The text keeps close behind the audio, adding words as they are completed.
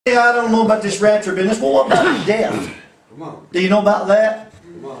Yeah, I don't know about this rapture business. Well, what about death? Come on. Do you know about that?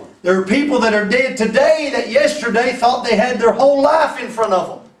 Come on. There are people that are dead today that yesterday thought they had their whole life in front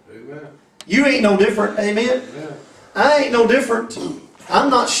of them. Amen. You ain't no different. Amen? Amen. I ain't no different.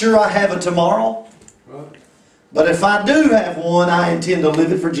 I'm not sure I have a tomorrow. Right. But if I do have one, I intend to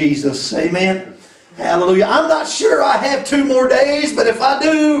live it for Jesus. Amen? Hallelujah. I'm not sure I have 2 more days, but if I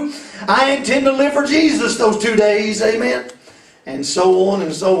do, I intend to live for Jesus those 2 days. Amen? And so on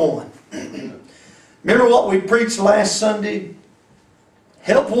and so on. Remember what we preached last Sunday?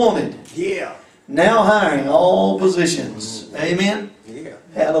 Help wanted. Yeah. Now hiring all positions. Amen? Yeah.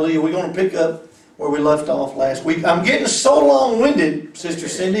 Hallelujah. We're going to pick up where we left off last week. I'm getting so long-winded, Sister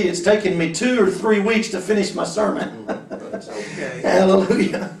Cindy, it's taken me 2 or 3 weeks to finish my sermon. That's okay.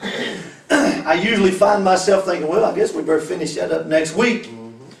 Hallelujah. I usually find myself thinking, well, I guess we better finish that up next week.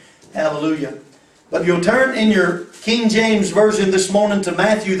 Hallelujah. But you'll turn in your King James Version this morning to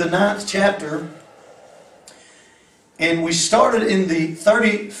Matthew, the 9th chapter. And we started in the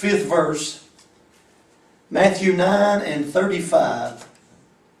 35th verse. Matthew 9 and 35.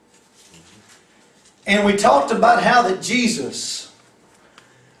 And we talked about how that Jesus,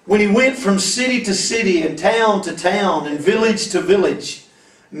 when He went from city to city and town to town and village to village,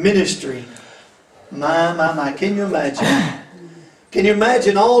 ministry. My. Can you imagine? Can you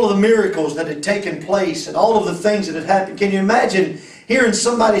imagine all of the miracles that had taken place and all of the things that had happened? Can you imagine hearing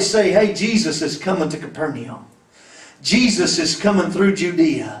somebody say, hey, Jesus is coming to Capernaum. Jesus is coming through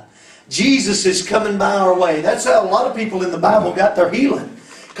Judea. Jesus is coming by our way. That's how a lot of people in the Bible got their healing.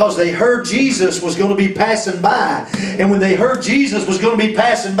 Because they heard Jesus was going to be passing by. And when they heard Jesus was going to be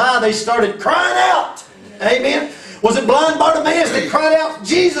passing by, they started crying out. Amen. Was it blind Bartimaeus that cried out,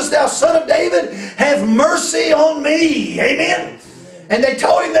 Jesus, thou son of David, have mercy on me? Amen. And they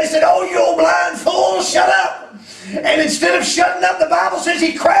told him, they said, oh, you old blind fool, shut up. And instead of shutting up, the Bible says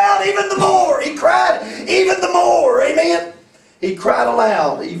he cried even the more. He cried even the more. Amen. He cried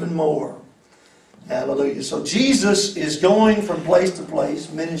aloud even more. Hallelujah. So Jesus is going from place to place,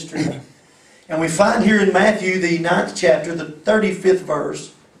 ministry. And we find here in Matthew, the 9th chapter, the 35th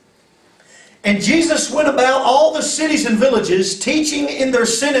verse. And Jesus went about all the cities and villages, teaching in their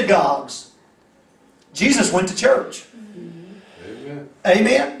synagogues. Jesus went to church.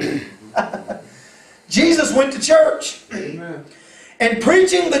 Amen. Jesus went to church. Amen. And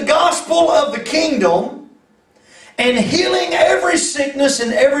preaching the gospel of the kingdom and healing every sickness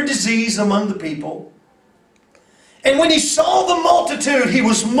and every disease among the people. And when He saw the multitude, He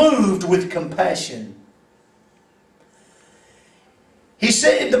was moved with compassion. He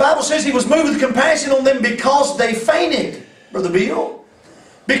said, the Bible says He was moved with compassion on them because they fainted, Brother Bill.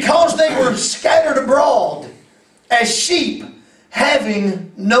 Because they were scattered abroad as sheep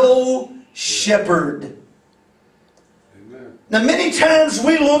having no shepherd. Amen. Now many times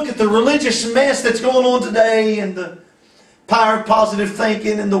we look at the religious mess that's going on today and the power of positive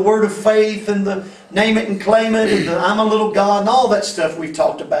thinking and the word of faith and the name it and claim it and the I'm a little God and all that stuff we've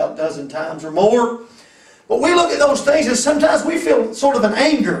talked about a dozen times or more. But we look at those things and sometimes we feel sort of an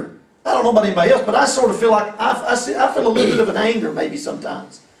anger. I don't know about anybody else, but I sort of feel like I feel a little bit of an anger maybe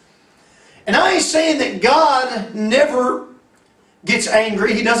sometimes. And I ain't saying that God never gets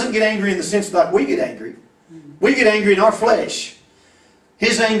angry. He doesn't get angry in the sense like we get angry. We get angry in our flesh.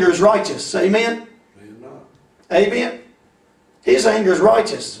 His anger is righteous. Amen? Amen? His anger is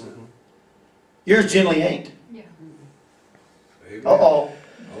righteous. Yours generally ain't. Yeah. Uh-oh.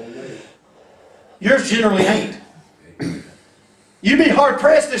 Yours generally ain't. You'd be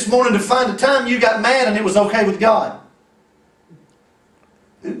hard-pressed this morning to find a time you got mad and it was okay with God.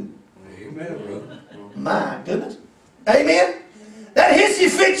 Ooh. Amen, brother. My goodness. Amen? That hits you,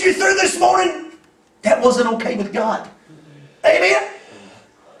 fits you through this morning. That wasn't okay with God. Amen?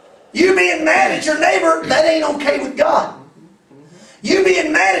 You being mad at your neighbor, that ain't okay with God. You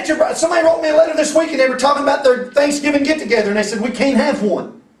being mad at your brother. Somebody wrote me a letter this week and they were talking about their Thanksgiving get-together and they said, we can't have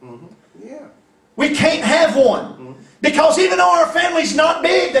one. Yeah. We can't have one. Because even though our family's not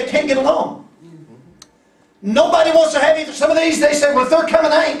big, they can't get along. Nobody wants to have either. Some of these, they say, well, if they're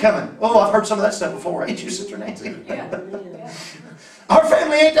coming, I ain't coming. Oh, I've heard some of that stuff before, ain't you, Sister Nancy? Our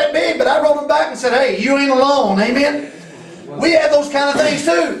family ain't that big, but I wrote them back and said, hey, you ain't alone. Amen? We have those kind of things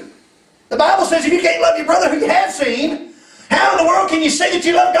too. The Bible says if you can't love your brother who you have seen, how in the world can you say that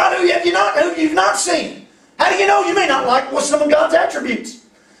you love God who you've not seen? How do you know? You may not like some of God's attributes.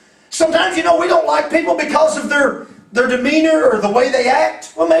 Sometimes, you know, we don't like people because of their demeanor or the way they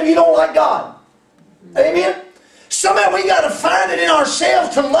act. Well, maybe you don't like God. Amen? Somehow we got to find it in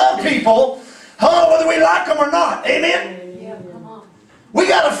ourselves to love people, whether we like them or not. Amen? Yeah, come on. We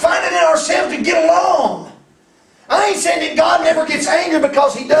got to find it in ourselves to get along. I ain't saying that God never gets angry,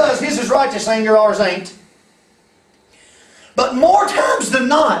 because He does. His is righteous anger, ours ain't. But more times than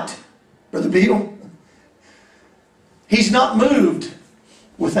not, Brother Bill, He's not moved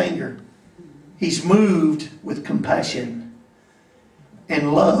with anger. He's moved with compassion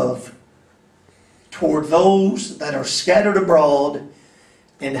and love toward those that are scattered abroad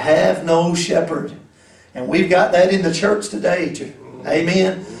and have no shepherd. And we've got that in the church today too.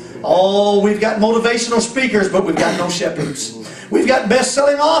 Amen. Oh, we've got motivational speakers, but we've got no shepherds. We've got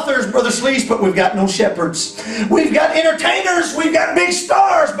best-selling authors, Brother Sleece, but we've got no shepherds. We've got entertainers, we've got big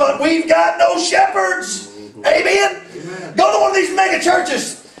stars, but we've got no shepherds. Amen? Go to one of these mega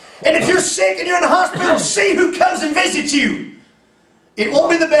churches, and if you're sick and you're in the hospital, see who comes and visits you. It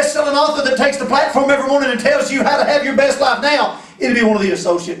won't be the best-selling author that takes the platform every morning and tells you how to have your best life now. It'll be one of the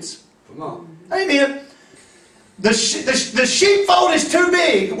associates. Come on. Amen. The sheepfold is too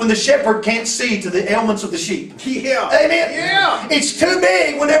big when the shepherd can't see to the ailments of the sheep. Yeah. Amen. Yeah. It's too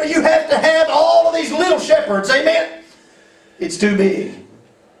big whenever you have to have all of these little shepherds. Amen. It's too big.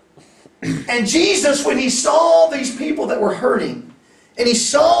 And Jesus, when He saw these people that were hurting, and He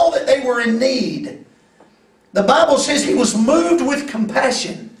saw that they were in need, the Bible says He was moved with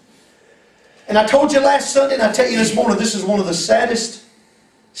compassion. And I told you last Sunday, and I tell you this morning, this is one of the saddest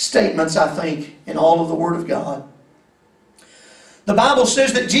statements, I think, in all of the Word of God. The Bible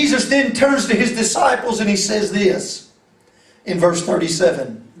says that Jesus then turns to His disciples and He says this in verse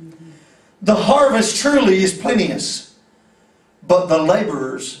 37. The harvest truly is plenteous, but the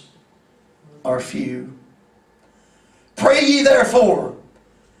laborers are few. Pray ye therefore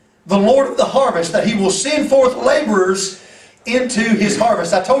the Lord of the harvest that He will send forth laborers into His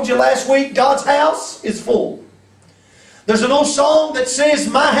harvest. I told you last week, God's house is full. There's an old song that says,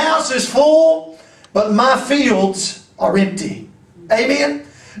 my house is full, but my fields are empty. Amen?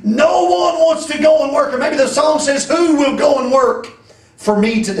 No one wants to go and work. Or maybe the song says, who will go and work for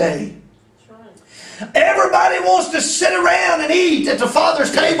me today? Everybody wants to sit around and eat at the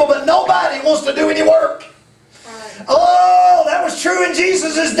Father's table, but nobody wants to do any work. Oh, that was true in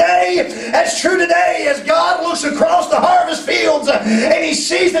Jesus' day. That's true today as God looks across the harvest fields and He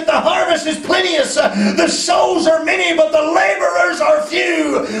sees that the harvest is plenteous. The souls are many, but the laborers are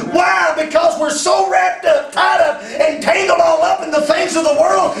few. Why? Because we're so wrapped up, tied up, and tangled all up in the things of the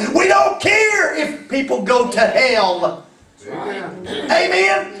world. We don't care if people go to hell.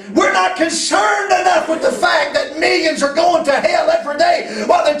 Amen. We're not concerned enough with the fact that millions are going to hell every day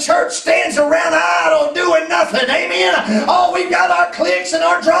while the church stands around idle doing nothing. Amen. Oh, we've got our cliques and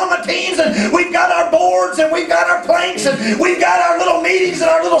our drama teams, and we've got our boards, and we've got our planks, and we've got our little meetings and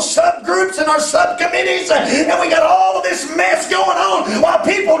our little subgroups and our subcommittees, and we got all of this mess going on while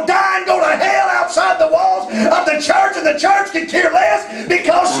people die and go to hell outside the walls of the church, and the church can care less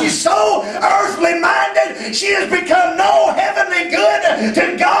because she's so earthly minded. She has become no heavenly good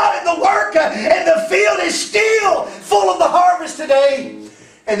to God in the work, and the field is still full of the harvest today.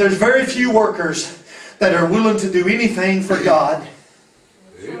 And there's very few workers that are willing to do anything for God.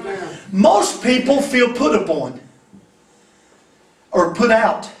 Amen. Most people feel put upon or put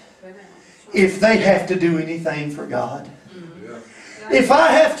out if they have to do anything for God. If I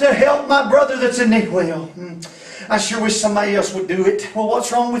have to help my brother that's in need, well, I sure wish somebody else would do it. Well,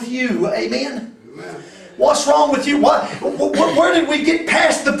 what's wrong with you? Amen. What's wrong with you? Where did we get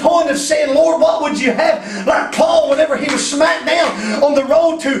past the point of saying, Lord, what would you have? Like Paul, whenever he was smacked down on the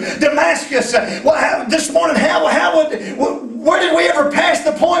road to Damascus. This morning, where did we ever pass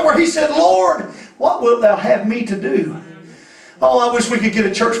the point where he said, Lord, what wilt thou have me to do? Oh, I wish we could get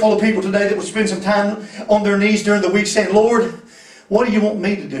a church full of people today that would spend some time on their knees during the week saying, Lord, what do you want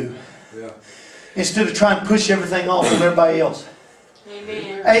me to do? Yeah. Instead of trying to push everything off on everybody else.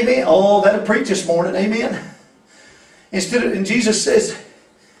 Amen. Amen. Oh, that'll preach this morning. Amen. And Jesus says,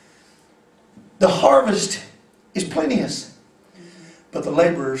 the harvest is plenteous, but the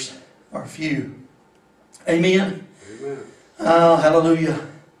laborers are few. Amen. Amen. Oh, hallelujah.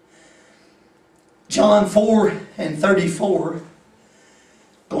 John 4:34,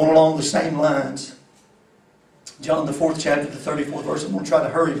 going along the same lines. John the 4th chapter, the 34th verse. I'm going to try to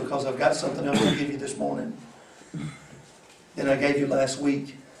hurry because I've got something else to give you this morning than I gave you last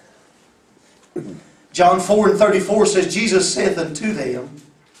week. John 4:34 says, Jesus saith unto them,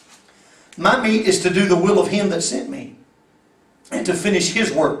 my meat is to do the will of Him that sent me, and to finish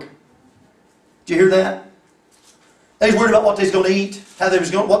His work. Did you hear that? They was worried about what they was going to eat, how they were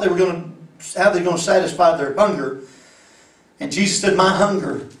going to satisfy their hunger. And Jesus said, my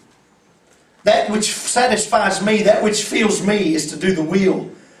hunger, that which satisfies me, that which fills me, is to do the will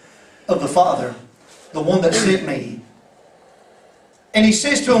of the Father, the one that sent me. And He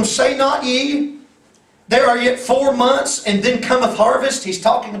says to them, say not ye there are yet 4 months, and then cometh harvest. He's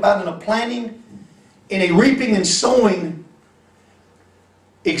talking about in a planting, in a reaping and sowing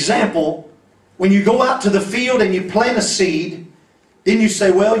example. When you go out to the field and you plant a seed, then you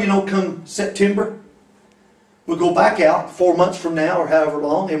say, well, you know, come September, we'll go back out 4 months from now or however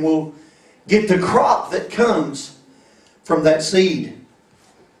long, and we'll get the crop that comes from that seed.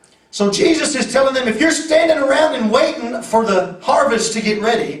 So Jesus is telling them, if you're standing around and waiting for the harvest to get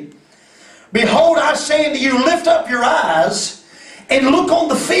ready, behold, I say unto you, lift up your eyes and look on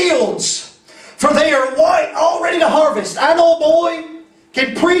the fields, for they are white, all ready to harvest. I know a boy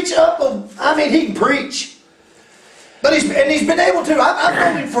can preach up of, I mean, he can preach. But he's been able to. I've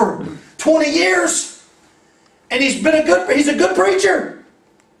known him for 20 years. And he's a good preacher.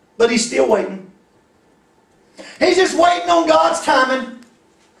 But he's still waiting. He's just waiting on God's timing.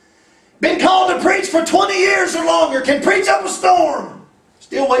 Been called to preach for 20 years or longer. Can preach up a storm.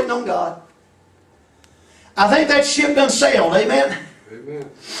 Still waiting on God. I think that ship done sailed. Amen. Amen.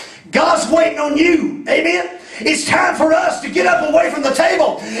 God's waiting on you. Amen. It's time for us to get up away from the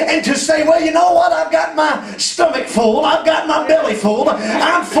table and to say, well, you know what? I've got my stomach full. I've got my belly full.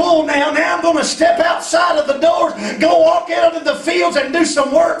 I'm full now. Now I'm going to step outside of the doors, go walk out into the fields and do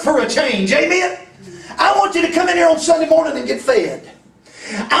some work for a change. Amen? I want you to come in here on Sunday morning and get fed.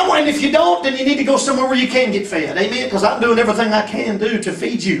 And if you don't, then you need to go somewhere where you can get fed. Amen? Because I'm doing everything I can do to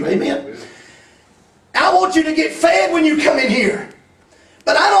feed you. Amen? I want you to get fed when you come in here.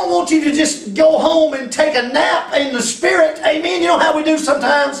 But I don't want you to just go home and take a nap in the Spirit. Amen. You know how we do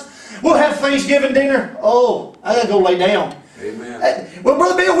sometimes? We'll have Thanksgiving dinner. Oh, I got to go lay down. Amen. Well,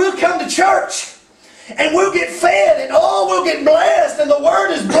 Brother Bill, we'll come to church and we'll get fed and oh, we'll get blessed and the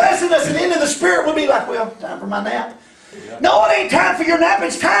Word is blessing us and into the Spirit we'll be like, well, time for my nap. Yeah. No, it ain't time for your nap.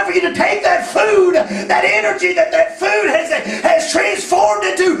 It's time for you to take that food, that energy that food has transformed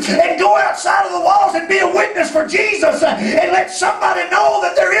into, and go outside of the walls and be a witness for Jesus and let somebody know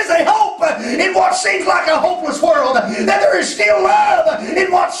that there is a hope in what seems like a hopeless world, that there is still love in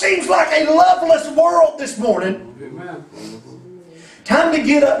what seems like a loveless world this morning. Amen. Time to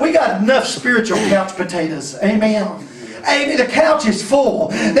get up. We got enough spiritual couch potatoes. Amen. Amen. The couch is full.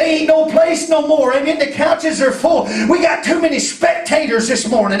 There ain't no place no more. Amen. The couches are full. We got too many spectators this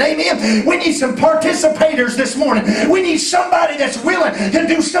morning. Amen. We need some participators this morning. We need somebody that's willing to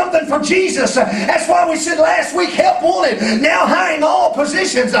do something for Jesus. That's why we said last week, help wanted. Now high in all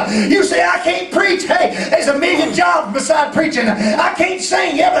positions. You say, I can't preach. Hey, there's a million jobs beside preaching. I can't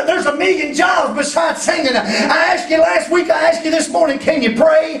sing. Yeah, but there's a million jobs besides singing. I asked you last week, I asked you this morning, can you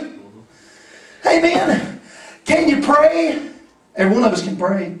pray? Amen. Can you pray? Every one of us can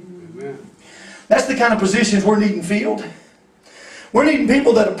pray. Amen. That's the kind of positions we're needing filled. We're needing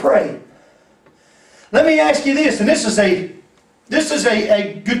people that'll pray. Let me ask you this, and this is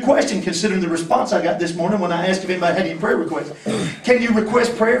a good question considering the response I got this morning when I asked if anybody had any prayer requests. Can you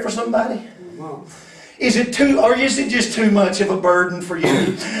request prayer for somebody? Well, Is it just too much of a burden for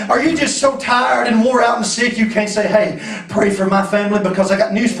you? Are you just so tired and wore out and sick you can't say, hey, pray for my family? Because I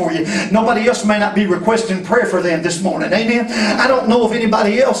got news for you. Nobody else may not be requesting prayer for them this morning. Amen? I don't know of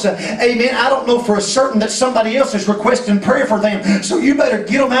anybody else. Amen? I don't know for a certain that somebody else is requesting prayer for them. So you better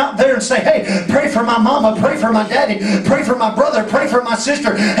get them out there and say, hey, pray for my mama, pray for my daddy, pray for my brother, pray for my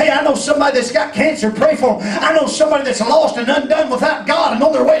sister. Hey, I know somebody that's got cancer, pray for them. I know somebody that's lost and undone without God and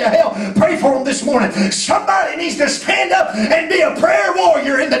on their way to hell. Pray for them this morning. Somebody needs to stand up and be a prayer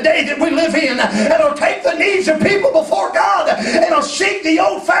warrior in the day that we live in. That'll take the needs of people before God and will seek the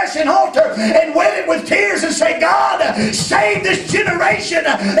old-fashioned altar and wet it with tears and say, God, save this generation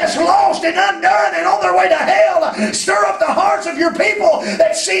that's lost and undone and on their way to hell. Stir up the hearts of your people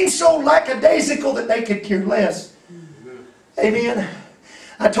that seem so lackadaisical that they could care less. Amen.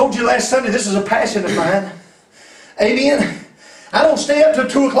 I told you last Sunday this is a passion of mine. Amen. I don't stay up till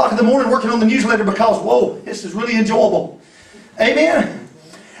 2 o'clock in the morning working on the newsletter because, whoa, this is really enjoyable. Amen.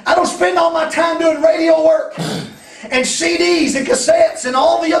 I don't spend all my time doing radio work and CDs and cassettes and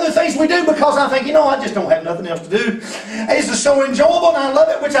all the other things we do because I think, I just don't have nothing else to do. This is so enjoyable and I love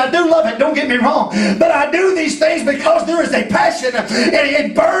it, which I do love it, don't get me wrong. But I do these things because there is a passion,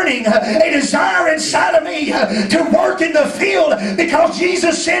 a burning, a desire inside of me to work in the field because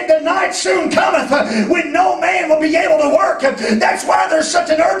Jesus said the night soon cometh when no man will be able to work. That's why there's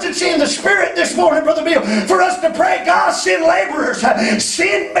such an urgency in the Spirit this morning, Brother Bill, for us to pray, God, send laborers,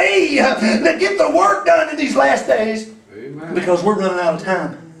 send me to get the work done in these last days. amen. Because we're running out of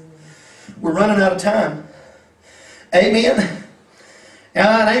time. We're running out of time. Amen. And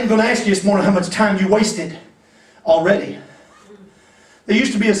I ain't going to ask you this morning how much time you wasted already. There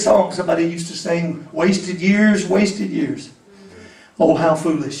used to be a song somebody used to sing, wasted years, wasted years. Oh, how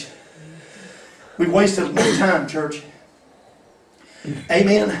foolish. We've wasted more time, church.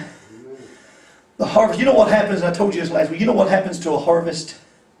 Amen. The harvest. You know what happens? I told you this last week. You know what happens to a harvest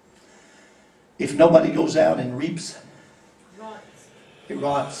if nobody goes out and reaps? It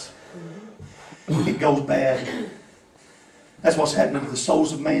rots. It goes bad. That's what's happening to the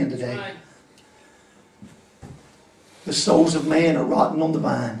souls of man today. The souls of man are rotting on the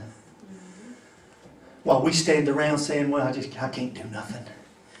vine. While we stand around saying, well, I can't do nothing.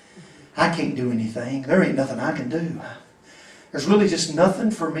 I can't do anything. There ain't nothing I can do. There's really just nothing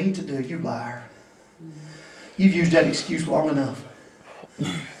for me to do. You liar. You've used that excuse long enough.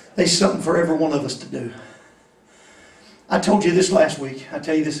 There's something for every one of us to do. I told you this last week. I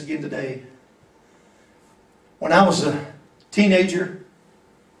tell you this again today. When I was a teenager,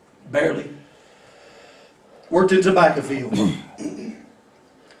 barely, worked in a tobacco field. I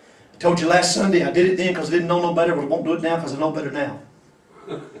told you last Sunday I did it then because I didn't know no better, but I won't do it now because I know better now.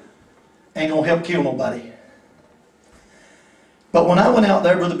 Ain't going to help kill nobody. But when I went out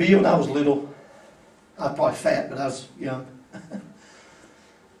there, Brother Bill, and I was little, I was probably fat, but I was young.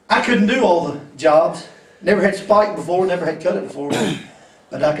 I couldn't do all the jobs. Never had spiked before, never had cut it before,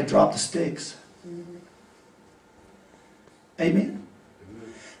 but I could drop the sticks. Amen.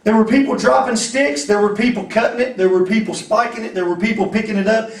 There were people dropping sticks, there were people cutting it, there were people spiking it, there were people picking it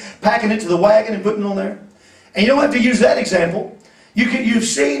up, packing it to the wagon and putting it on there. And you don't have to use that example. You've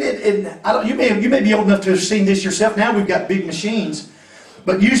seen it, and you may be old enough to have seen this yourself. Now we've got big machines.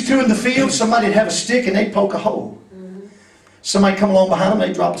 But used to in the field, somebody'd have a stick and they'd poke a hole. Somebody come along behind them,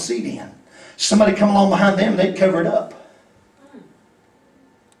 they'd drop a seed in. Somebody come along behind them, they'd cover it up.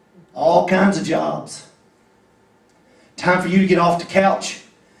 All kinds of jobs. Time for you to get off the couch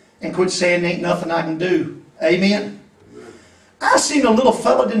and quit saying there ain't nothing I can do. Amen. I seen a little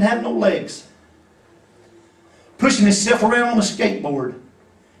fella didn't have no legs, pushing himself around on a skateboard,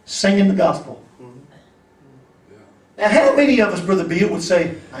 singing the gospel. Now, how many of us, Brother Bill, would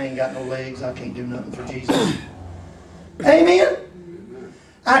say, I ain't got no legs, I can't do nothing for Jesus? Amen?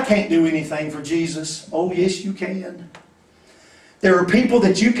 I can't do anything for Jesus. Oh, yes, you can. There are people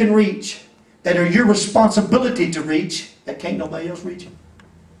that you can reach that are your responsibility to reach that can't nobody else reach.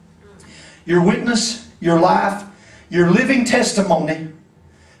 Your witness, your life, your living testimony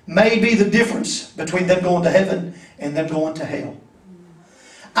may be the difference between them going to heaven and them going to hell.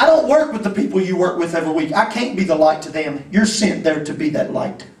 I don't work with the people you work with every week. I can't be the light to them. You're sent there to be that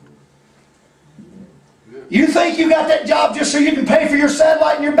light. You think you got that job just so you can pay for your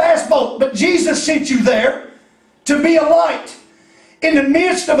satellite and your bass boat, but Jesus sent you there to be a light in the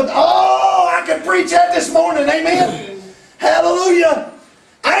midst of it. Oh, I could preach that this morning. Amen. Hallelujah.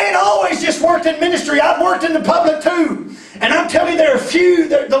 I ain't always just worked in ministry. I've worked in the public too. And I'm telling you, there are few,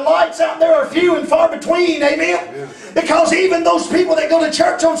 the lights out there are few and far between. Amen. Yeah. Because even those people that go to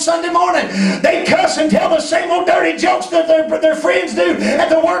church on Sunday morning, they cuss and tell the same old dirty jokes that their friends do at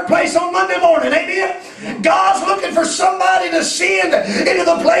the workplace on Monday morning. Amen. God's looking for somebody to send into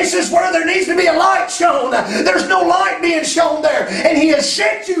the places where there needs to be a light shown. There's no light being shown there. And He has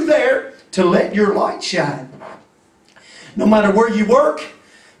sent you there to let your light shine. No matter where you work,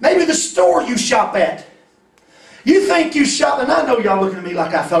 maybe the store you shop at. You think you shop, and I know y'all looking at me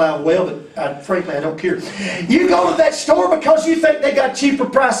like I fell out of a well, but frankly I don't care. You go to that store because you think they got cheaper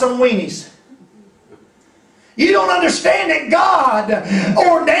price on weenies. You don't understand that God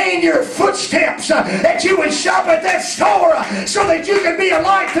ordained your footsteps, that you would shop at that store so that you could be a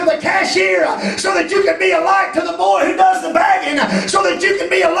light to the cashier, so that you could be a light to the boy who does the bagging, so that you can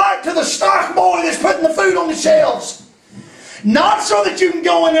be a light to the stock boy that's putting the food on the shelves. Not so that you can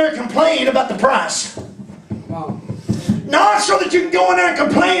go in there and complain about the price. Not so that you can go in there and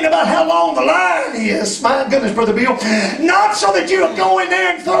complain about how long the line is. My goodness, Brother Bill. Not so that you can go in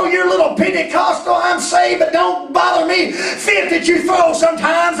there and throw your little Pentecostal, I'm saved but don't bother me fit that you throw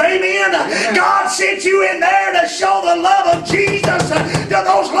sometimes. Amen. God sent you in there to show the love of Jesus to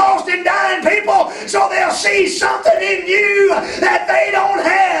those lost and dying people so they'll see something in you that they don't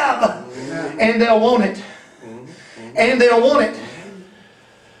have. And they'll want it. And they'll want it.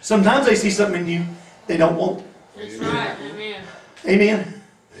 Sometimes they see something in you they don't want. That's right. Amen. Amen.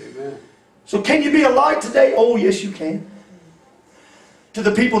 Amen. So can you be a light today? Oh, yes, you can. To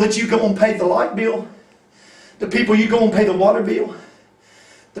the people that you go and pay the light bill, the people you go and pay the water bill,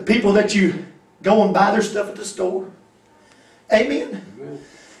 the people that you go and buy their stuff at the store. Amen. Amen.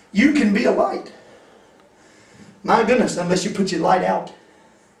 You can be a light. My goodness, unless you put your light out.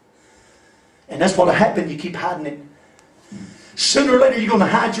 And that's what'll happen. You keep hiding it. Sooner or later, you're going to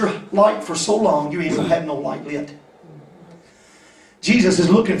hide your light for so long, you ain't going to have no light lit. Jesus is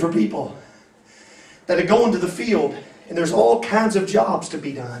looking for people that are going to the field, and there's all kinds of jobs to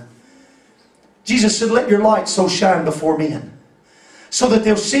be done. Jesus said, let your light so shine before men, so that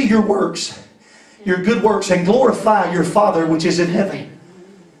they'll see your works, your good works, and glorify your Father which is in heaven.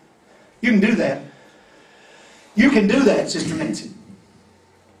 You can do that. You can do that, Sister Nancy.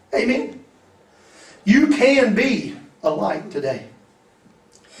 Amen. You can be a light today.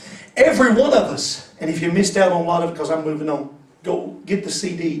 Every one of us, and if you missed out on a lot of it because I'm moving on, go get the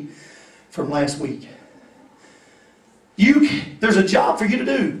CD from last week. There's a job for you to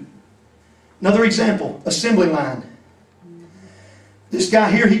do. Another example, assembly line. This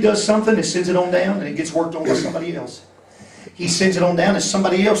guy here, he does something, he sends it on down, and it gets worked on by somebody else. He sends it on down to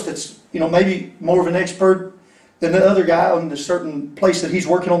somebody else that's, maybe more of an expert than the other guy on the certain place that he's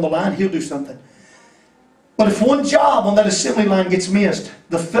working on the line. He'll do something. But if one job on that assembly line gets missed,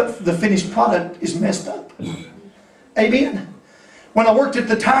 the finished product is messed up. Amen. When I worked at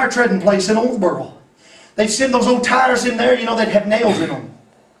the tire treading place in Owensboro, they'd send those old tires in there, they'd have nails in them.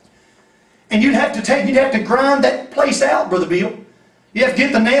 And you'd have to grind that place out, Brother Bill. You have to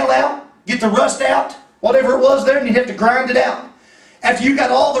get the nail out, get the rust out, whatever it was there, and you'd have to grind it out. After you got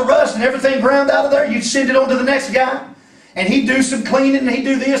all the rust and everything ground out of there, you'd send it on to the next guy. And he'd do some cleaning, and he'd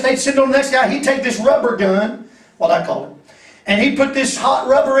do this. They'd send it on to the next guy. He'd take this rubber gun, what I call it, and he'd put this hot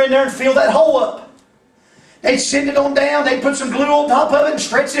rubber in there and fill that hole up. They'd send it on down. They'd put some glue on top of it and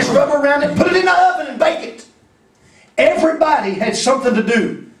stretch this rubber around it, put it in the oven and bake it. Everybody had something to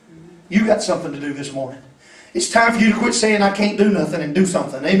do. You got something to do this morning. It's time for you to quit saying, I can't do nothing, and do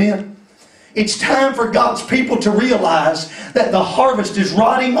something. Amen? It's time for God's people to realize that the harvest is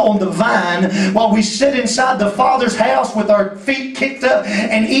rotting on the vine while we sit inside the Father's house with our feet kicked up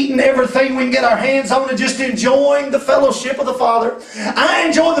and eating everything we can get our hands on and just enjoying the fellowship of the Father. I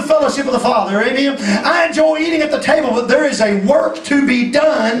enjoy the fellowship of the Father. Amen. I enjoy eating at the table, but there is a work to be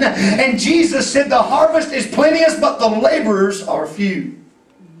done. And Jesus said the harvest is plenteous, but the laborers are few.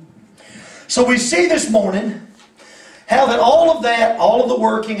 So we see this morning how that all of that, all of the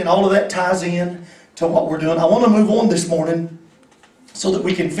working and all of that ties in to what we're doing. I want to move on this morning so that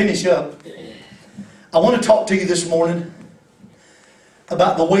we can finish up. I want to talk to you this morning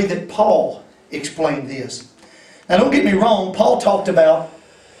about the way that Paul explained this. Now don't get me wrong, Paul talked about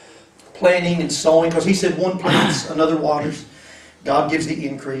planting and sowing because he said one plants, another waters. God gives the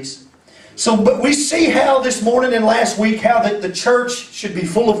increase. So, but we see how this morning and last week how that the church should be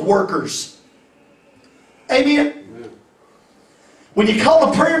full of workers. Amen. When you call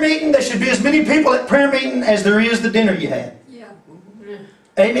a prayer meeting, there should be as many people at prayer meeting as there is the dinner you had. Yeah.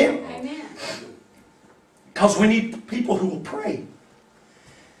 Amen? Amen. Because we need people who will pray.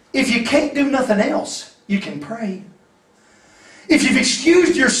 If you can't do nothing else, you can pray. If you've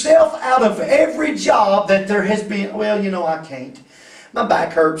excused yourself out of every job that there has been, well, I can't. My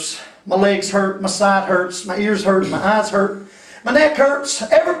back hurts. My legs hurt. My side hurts. My ears hurt. My eyes hurt. My neck hurts.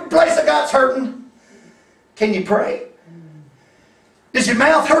 Every place I got's hurting. Can you pray? Does your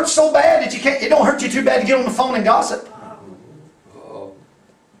mouth hurt so bad that it don't hurt you too bad to get on the phone and gossip?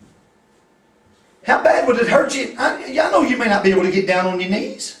 How bad would it hurt you? I know you may not be able to get down on your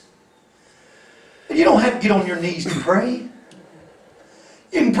knees. But you don't have to get on your knees to pray.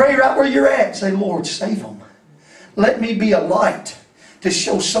 You can pray right where you're at. Say, Lord, save them. Let me be a light to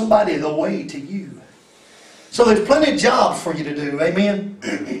show somebody the way to you. So there's plenty of jobs for you to do.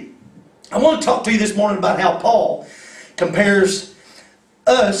 Amen? I want to talk to you this morning about how Paul compares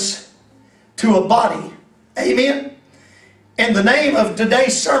us to a body. Amen? And the name of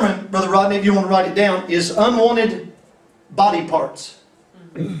today's sermon, Brother Rodney, if you want to write it down, is Unwanted Body Parts.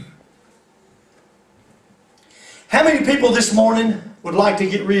 How many people this morning would like to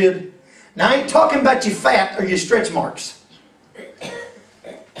get rid? Now I ain't talking about your fat or your stretch marks.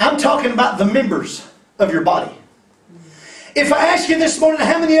 I'm talking about the members of your body. If I ask you this morning,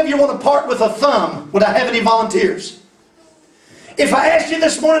 how many of you want to part with a thumb, would I have any volunteers? If I asked you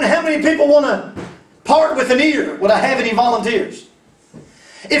this morning, how many people want to part with an ear, would I have any volunteers?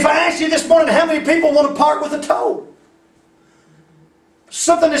 If I asked you this morning, how many people want to part with a toe?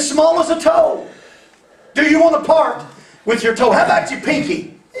 Something as small as a toe. Do you want to part with your toe? How about your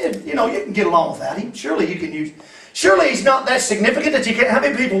pinky? You can get along without him. Surely you can use. Surely he's not that significant that you can. How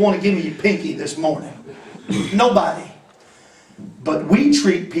many people want to give me your pinky this morning? Nobody. But we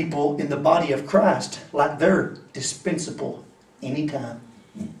treat people in the body of Christ like they're dispensable anytime.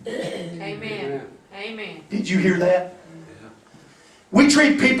 Amen. Amen. Did you hear that? We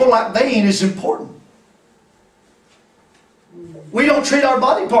treat people like they ain't as important. We don't treat our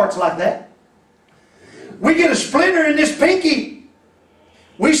body parts like that. We get a splinter in this pinky.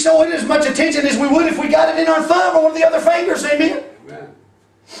 We show it as much attention as we would if we got it in our thumb or one of the other fingers. Amen? Amen.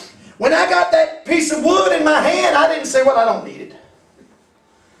 When I got that piece of wood in my hand, I didn't say, well, I don't need it.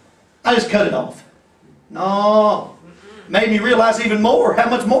 I just cut it off. No. Made me realize even more how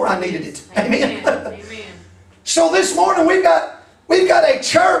much more I needed it. Amen. Amen. So this morning we've got a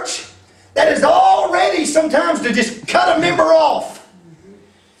church that is all ready sometimes to just cut a member off.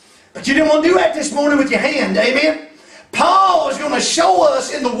 But you didn't want to do that this morning with your hand. Amen. Paul is going to show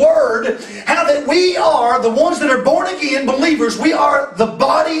us in the Word how that we are the ones that are born again believers. We are the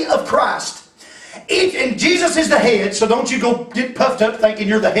body of Christ. And Jesus is the head, so don't you go get puffed up thinking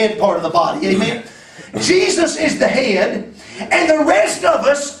you're the head part of the body. Amen. Jesus is the head, and the rest of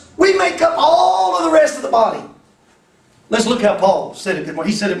us, we make up all of the rest of the body. Let's look how Paul said it.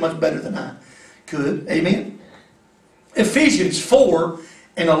 He said it much better than I could. Amen. Ephesians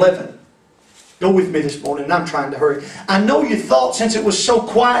 4:11. Go with me this morning, and I'm trying to hurry. I know you thought since it was so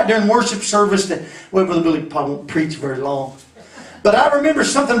quiet during worship service that, well, Brother Billy probably won't preach very long. But I remember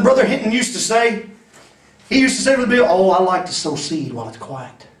something Brother Hinton used to say. He used to say to the Bill, oh, I like to sow seed while it's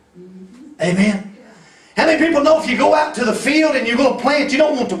quiet. Amen. How many people know if you go out to the field and you're going to plant, you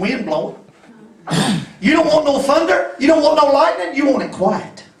don't want the wind blowing. You don't want no thunder. You don't want no lightning. You want it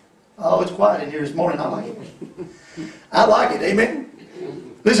quiet. Oh, it's quiet in here this morning. I like it. I like it. Amen.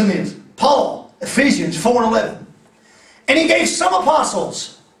 Listen to this. Paul, Ephesians 4:11. And he gave some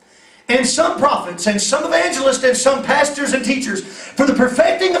apostles, and some prophets, and some evangelists, and some pastors and teachers, for the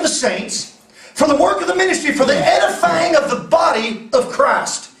perfecting of the saints, for the work of the ministry, for the edifying of the body of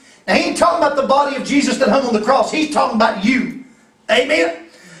Christ. Now, he ain't talking about the body of Jesus that hung on the cross. He's talking about you. Amen?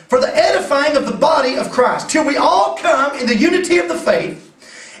 For the edifying of the body of Christ, till we all come in the unity of the faith,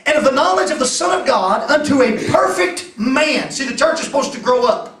 and of the knowledge of the Son of God, unto a perfect man. See, the church is supposed to grow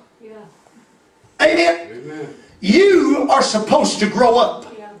up. Yeah. Amen? Amen. You are supposed to grow up.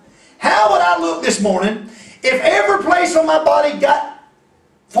 Yeah. How would I look this morning if every place on my body got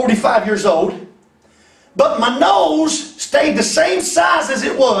 45 years old, but my nose stayed the same size as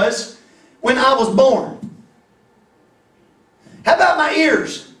it was when I was born? How about my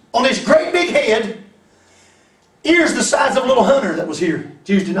ears? On this great big head, ears the size of a little hunter that was here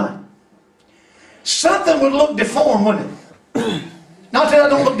Tuesday night. Something would look deformed, wouldn't it? Not that I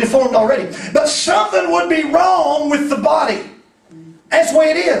don't look deformed already, but something would be wrong with the body. That's the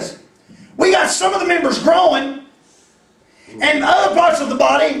way it is. We got some of the members growing, and other parts of the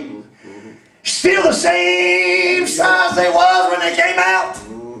body still the same size they was when they came out.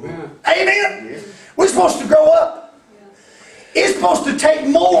 Amen. We're supposed to grow up. It's supposed to take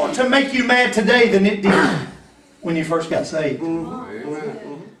more to make you mad today than it did when you first got saved.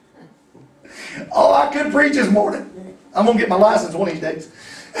 Amen. Oh, I could preach this morning. I'm going to get my license one of these days.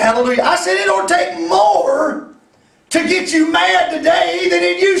 Hallelujah. I said it'll take more to get you mad today than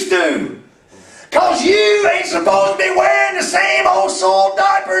it used to. Because you ain't supposed to be wearing the same old soiled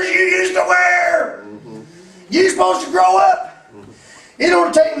diapers you used to wear. You're supposed to grow up.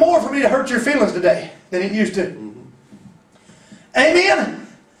 It'll take more for me to hurt your feelings today than it used to. Amen.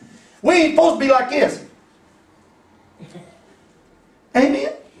 We ain't supposed to be like this.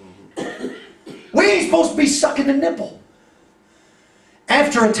 Amen. We ain't supposed to be sucking the nipple.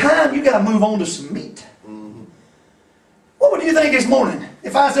 After a time, you got to move on to some meat. What would you think this morning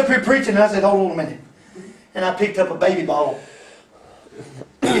if I was up here preaching and I said, hold on a minute, and I picked up a baby bottle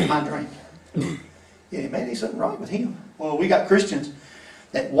to get my drink? Yeah, man, there's something wrong with him. Well, we got Christians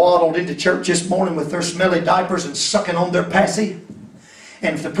that waddled into church this morning with their smelly diapers and sucking on their passy.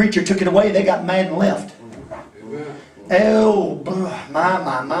 And if the preacher took it away, they got mad and left. Oh,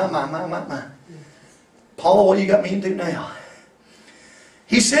 my. Paul, what you got me into now?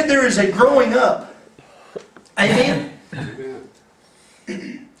 He said there is a growing up. Amen?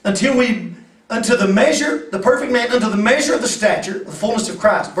 Unto the measure, the perfect man, unto the measure of the stature, the fullness of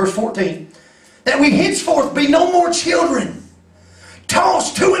Christ. Verse 14. That we henceforth be no more children,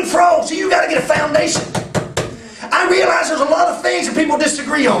 tossed to and fro. So you got to get a foundation. I realize there's a lot of things that people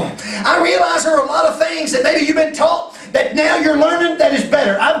disagree on. I realize there are a lot of things that maybe you've been taught that now you're learning that is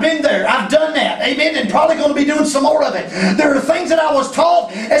better. I've been there. I've done that. Amen. And probably going to be doing some more of it. There are things that I was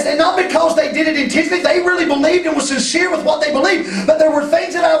taught, not because they did it intentionally. They really believed and was sincere with what they believed. But there were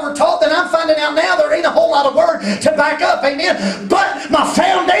things that I were taught that I'm finding out now there ain't a whole lot of word to back up. Amen. But my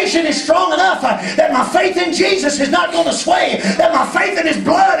foundation is strong enough that my faith in Jesus is not going to sway. That my faith in His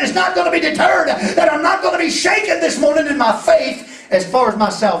blood is not going to be deterred. That I'm not going to be shaken this morning in my faith as far as my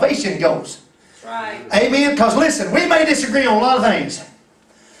salvation goes. Right. Amen. Because listen, we may disagree on a lot of things.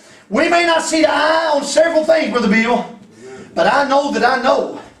 We may not see the eye on several things, Brother Bill. But I know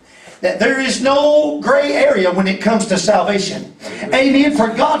that there is no gray area when it comes to salvation. Amen. For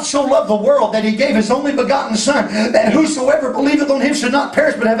God so loved the world that He gave His only begotten Son, that whosoever believeth on Him should not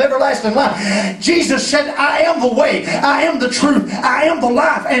perish but have everlasting life. Jesus said, I am the way, I am the truth, I am the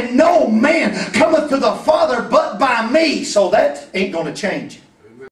life, and no man cometh to the Father but by me. So that ain't going to change.